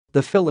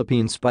The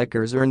Philippine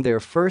Spikers earned their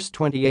first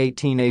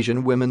 2018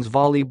 Asian Women's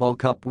Volleyball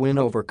Cup win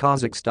over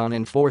Kazakhstan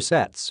in 4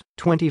 sets,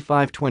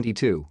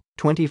 25-22,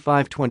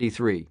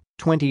 25-23,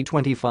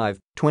 20-25,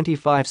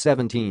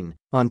 25-17,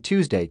 on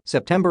Tuesday,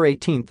 September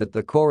 18 at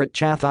the Korat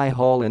Chathai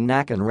Hall in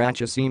Nakhon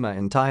Ratchasima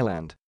in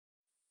Thailand.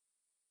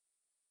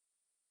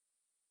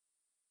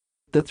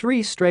 The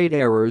 3 straight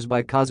errors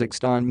by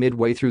Kazakhstan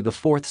midway through the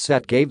 4th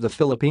set gave the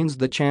Philippines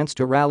the chance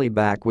to rally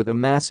back with a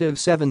massive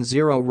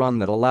 7-0 run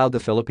that allowed the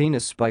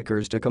Filipinas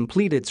Spikers to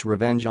complete its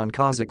revenge on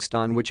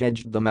Kazakhstan, which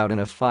edged them out in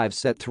a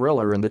 5-set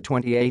thriller in the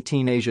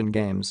 2018 Asian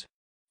Games.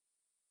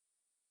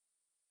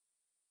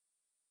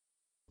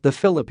 The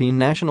Philippine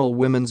national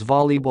women's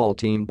volleyball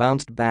team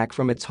bounced back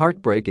from its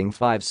heartbreaking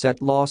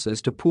 5-set losses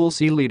to Pool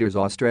C leaders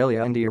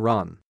Australia and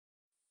Iran.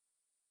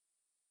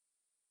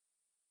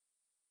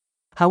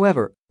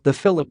 However, the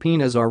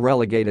Filipinas are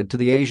relegated to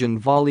the Asian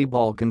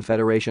Volleyball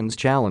Confederation's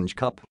Challenge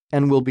Cup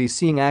and will be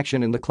seeing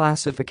action in the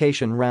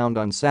classification round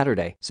on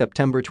Saturday,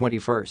 September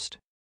 21.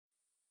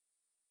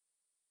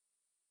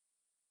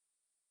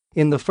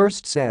 In the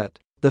first set,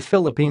 the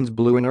Philippines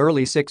blew an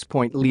early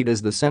 6-point lead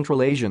as the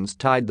Central Asians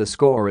tied the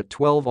score at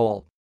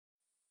 12-all.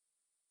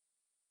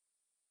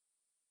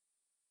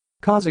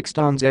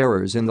 Kazakhstan's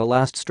errors in the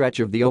last stretch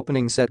of the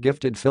opening set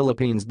gifted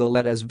Philippines the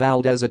lead as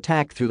Valdez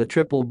attack through the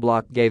triple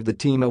block gave the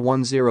team a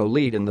 1-0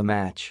 lead in the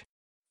match.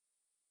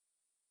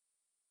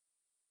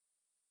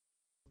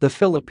 The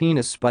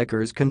Filipinas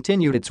Spikers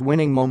continued its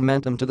winning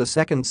momentum to the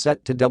second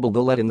set to double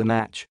the lead in the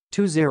match,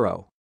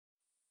 2-0.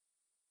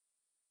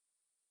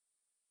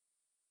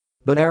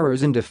 But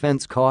errors in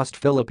defense cost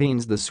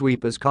Philippines the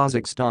sweep as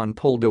Kazakhstan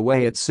pulled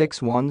away at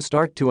 6-1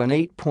 start to an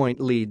 8-point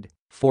lead,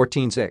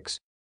 14-6.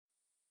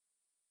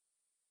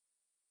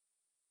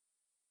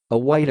 A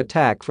white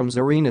attack from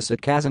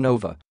Zarina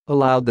Casanova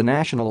allowed the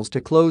nationals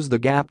to close the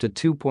gap to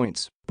 2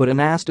 points, but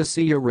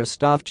Anastasia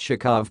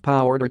Rostovtchikov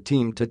powered her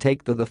team to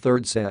take the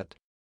third set.